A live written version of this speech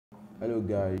Hello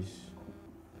guys,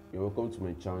 you're welcome to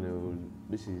my channel.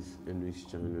 This is Henry's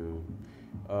channel.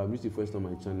 This is the first time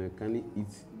on my channel. Kindly hit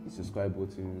the subscribe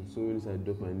button so when I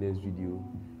drop my next video,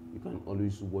 you can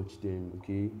always watch them.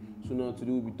 Okay. So now today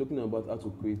we'll be talking about how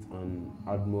to create an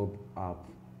Admob app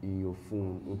in your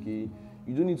phone. Okay.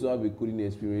 You don't need to have a coding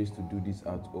experience to do this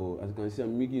at all. As you can see,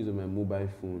 I'm making use of my mobile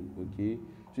phone. Okay.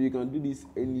 So you can do this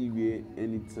anywhere,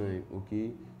 anytime.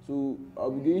 Okay. So I'll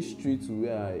be going straight to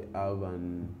where I have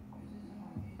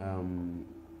um,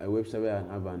 a website where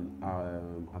I have an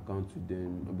account with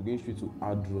them. I'll be going straight to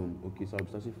Adrom. Okay, so I'll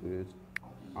be searching for it.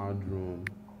 Adrom.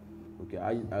 Okay,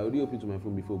 I already opened to my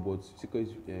phone before, but secret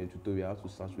tutorial, I have to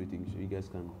search for it so you guys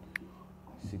can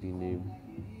see the name.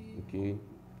 Okay,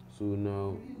 so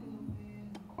now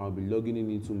I'll be logging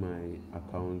in into my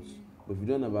account. But if you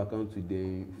don't have an account with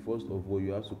them, first of all,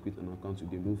 you have to create an account with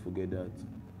them. Don't forget that.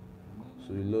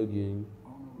 So you log in.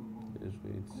 Let's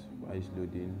wait while it's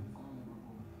loading.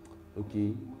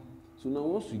 Okay, so now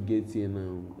once you get here,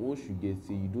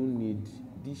 you don't need,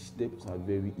 these steps are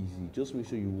very easy. Just make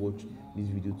sure you watch this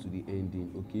video to the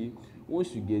ending. Okay,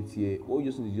 once you get here, all you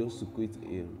just need is just to create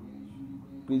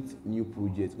new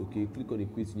project. Okay, click on the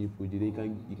create new project. Then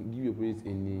you can give your project a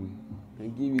name. You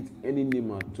can give it any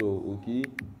name at all. Okay,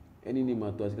 any name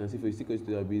at all. As you can see, for the secret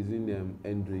I'll be using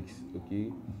Hendrix. Okay,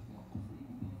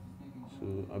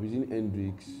 so I'll be using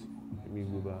Hendrix. Let me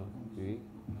go back. Okay,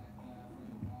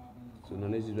 so now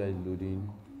let's just try loading.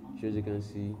 So as you can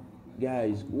see,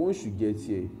 guys, once you get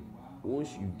here,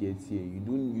 you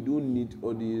don't need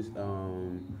all these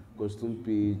custom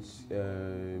page,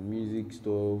 music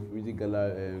stuff, music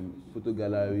gallery, photo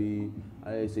gallery.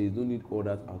 As I say, you don't need all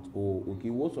that at all. Okay,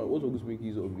 what we're going to make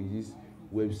use of is this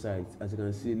website. As you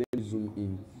can see, let me zoom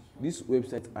in. This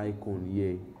website icon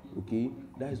here, okay,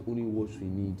 that is only what we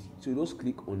need. So just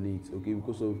click on it, okay,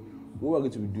 because of what we're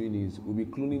going to be doing is we'll be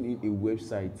cloning in a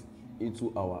website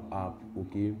into our app.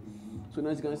 Okay, so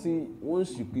now as you can see,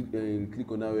 once you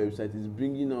click on that website, it's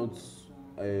bringing out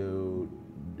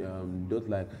dot,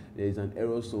 like there is an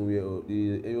error somewhere,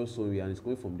 and it's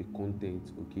coming from the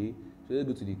content. Okay, so let's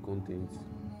go to the content.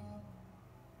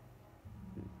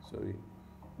 Sorry,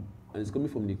 and it's coming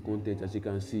from the content, as you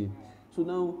can see. So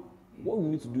now what we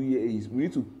need to do here is we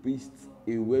need to paste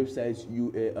a website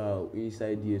URL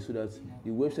inside here so that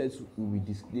the website will be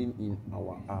displayed in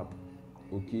our app.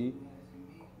 Okay,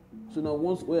 so now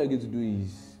what you're going to do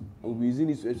is I'll be using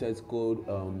this website called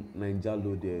Ninja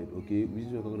Loaded. Okay, this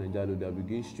is called Ninja Loaded. I'll be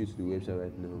going straight to the website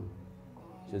right now.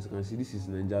 So as you can see, this is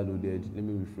Ninja Loaded. Let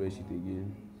me refresh it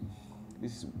again.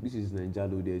 This is Ninja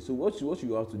Loaded. So what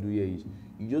you have to do here is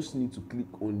you just need to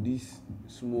click on this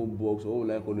small box, or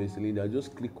like on the cylinder.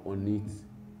 Just click on it.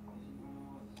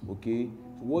 Okay,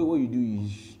 so what you do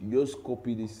is you just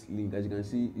copy this link. As you can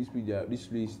see, this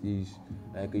place is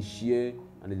like a share,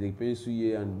 and there's a pencil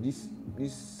here, and this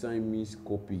sign means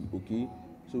copy. Okay,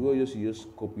 so you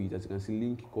just copy it. As you can see,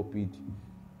 link copied.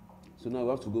 So now we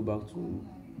have to go back to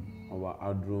our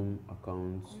Adrom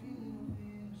account.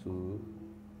 So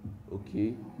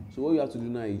okay, so what you have to do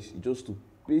now is just to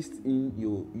paste in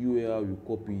your URL you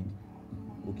copied.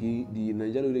 Okay, the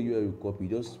Nigeria URL you copy,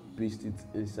 just paste it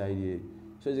inside here.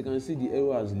 So as you can see, the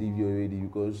error has left you already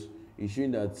because it's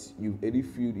showing that you've already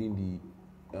filled in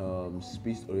the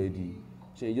space already.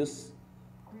 So you just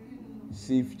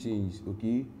save change.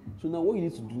 Okay, so now what you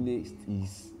need to do next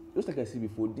is, just like I said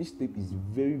before, this step is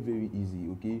very easy.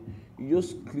 Okay, you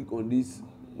just click on this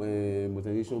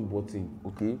monetization button.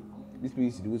 Okay, this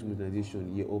place is the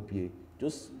monetization here, up here.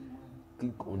 Just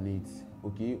click on it.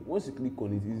 Okay, once you click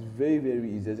on it, it's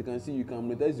very easy. As you can see, you can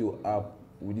monetize your app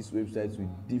with this website with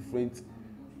different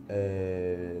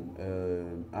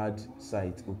ad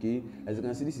site. Okay, as you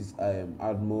can see, this is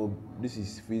Admob, this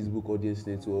is Facebook Audience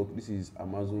Network, this is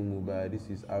Amazon Mobile, this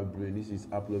is AppBrain, this is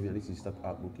AppLovin, and this is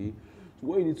Startup. Okay, so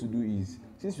what you need to do is,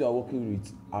 since you are working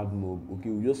with Admob, okay,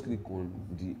 we just click on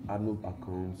the Admob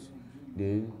account,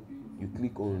 then you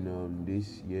click on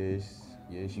this. Yes,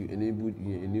 you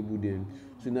enable them.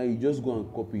 So now you just go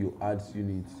and copy your ads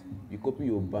unit. You copy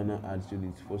your banner ads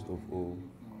unit first of all.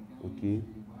 Okay,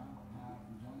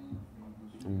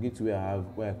 I'm going to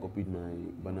where I copied my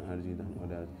banner ads unit and all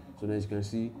that. So now as you can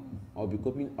see, I'll be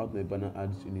copying out my banner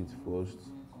ads unit first.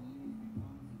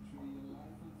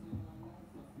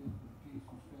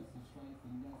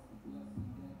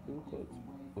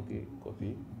 Okay,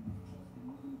 copy.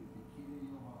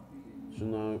 So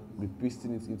now we're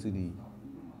pasting it into the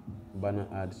banner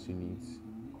ads unit.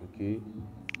 Okay,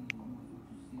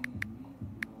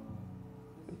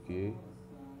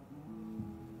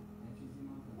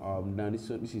 now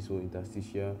this is for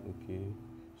interstitial. Okay,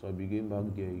 so I'll be going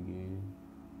back there again.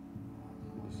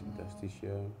 This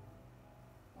interstitial.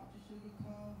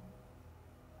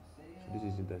 So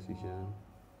this is interstitial.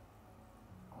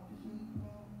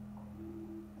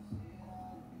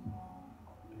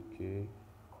 Okay.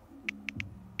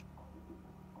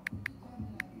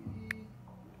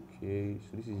 Okay,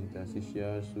 so this is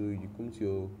interstitial. So you come to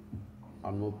your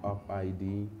Admob app ID,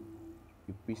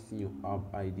 you paste in your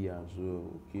app ID as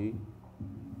well. Okay.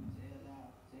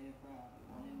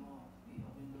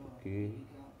 Okay.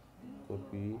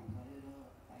 Copy.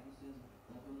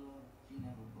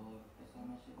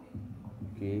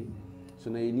 Okay. So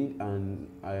now you need an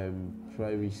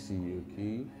privacy.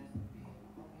 Okay.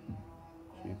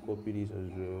 So you copy this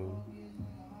as well.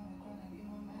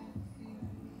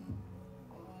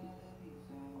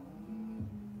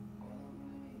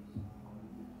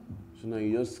 So now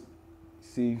you just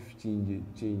save,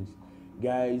 change.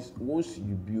 Guys, once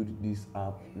you build this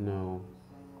app now,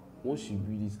 once you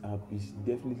build this app, it's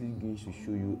definitely going to show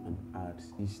you an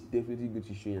ads. It's definitely going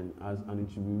to show you an ads, and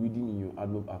it will be reading in your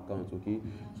Admob account. Okay,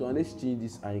 so let's change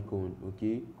this icon.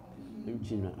 Okay, let me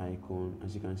change my icon.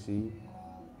 As you can see,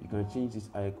 you can change this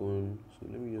icon. So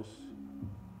let me just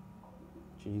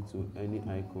change it to any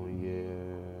icon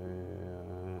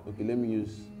here. Okay, let me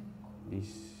use this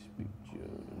picture.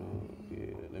 No,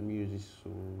 okay, let me use this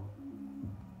one.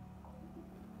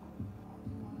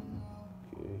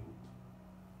 Okay,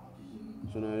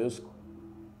 so now I just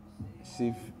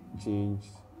save, change.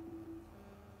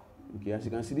 Okay, as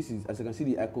you can see,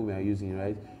 the icon we are using,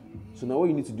 right? So now what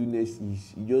you need to do next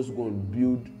is you just go and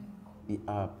build the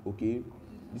app. Okay,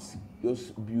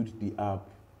 just build the app.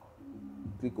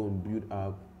 Click on build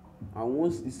app, and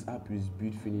once this app is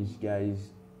built finished,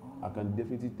 guys, I can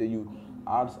definitely tell you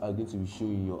ads are going to be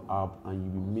showing in your app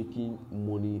and you'll be making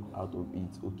money out of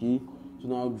it. Okay, so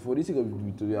now for the sake of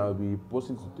the tutorial, I'll be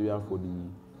posting tutorial for the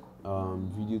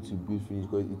video to build finish,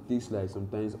 because it takes like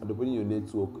sometimes depending on your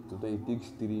network, sometimes it takes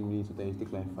 3 minutes, sometimes it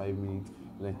takes like 5 minutes,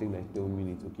 sometimes it takes like 10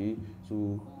 minutes. Okay,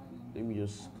 so let me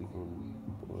just click on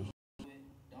pause.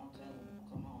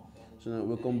 So now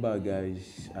welcome back,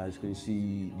 guys. As you can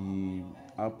see, the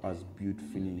app has built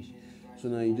finish. So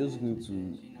now you just need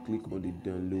to click on the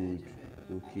download.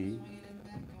 Okay,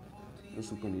 just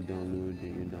click on the download,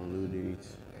 then you download it.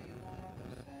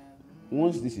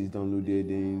 Once this is downloaded,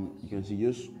 then you can see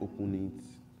just open it.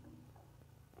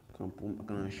 I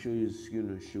can show you, it's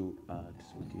gonna show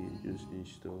ads. Okay, just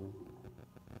install.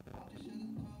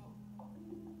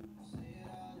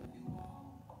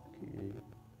 Okay,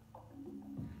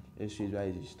 let's see why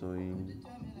it's installing.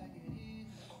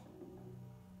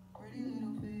 Okay,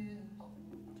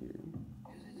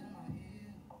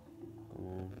 come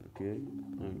on. Okay,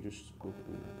 and just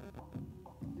open.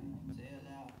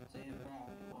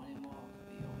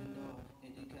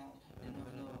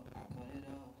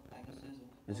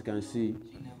 As you can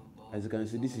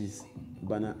see, this is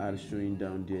banner ad showing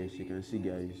down there. As you can see,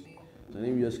 guys. So let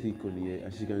me just click on here.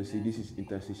 As you can see, this is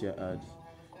interstitial ads.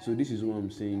 So this is what I'm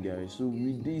saying, guys. So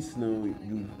with this now,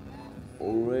 you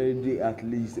already at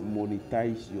least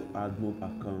monetize your Admob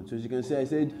account. So as you can see, I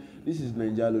said this is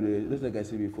Nigeria loaded. Just like I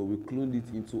said before, we cloned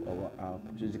it into our app.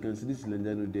 So as you can see, this is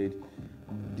Nigeria loaded,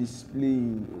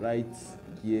 displaying right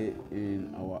here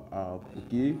in our app.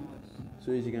 Okay,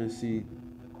 so as you can see,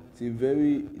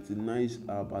 it's a nice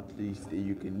app, at least that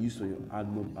you can use for your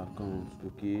Admob account.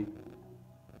 Okay,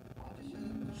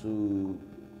 so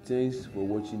thanks for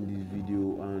watching this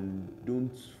video, and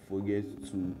don't forget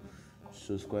to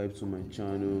subscribe to my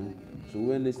channel, so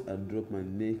when I drop my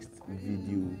next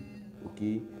video,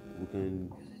 okay, we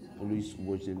can always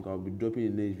watch them. I'll be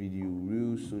dropping the next video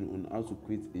real soon on how to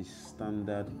create a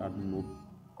standard Admob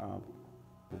app.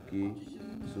 Okay,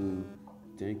 so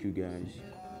thank you, guys.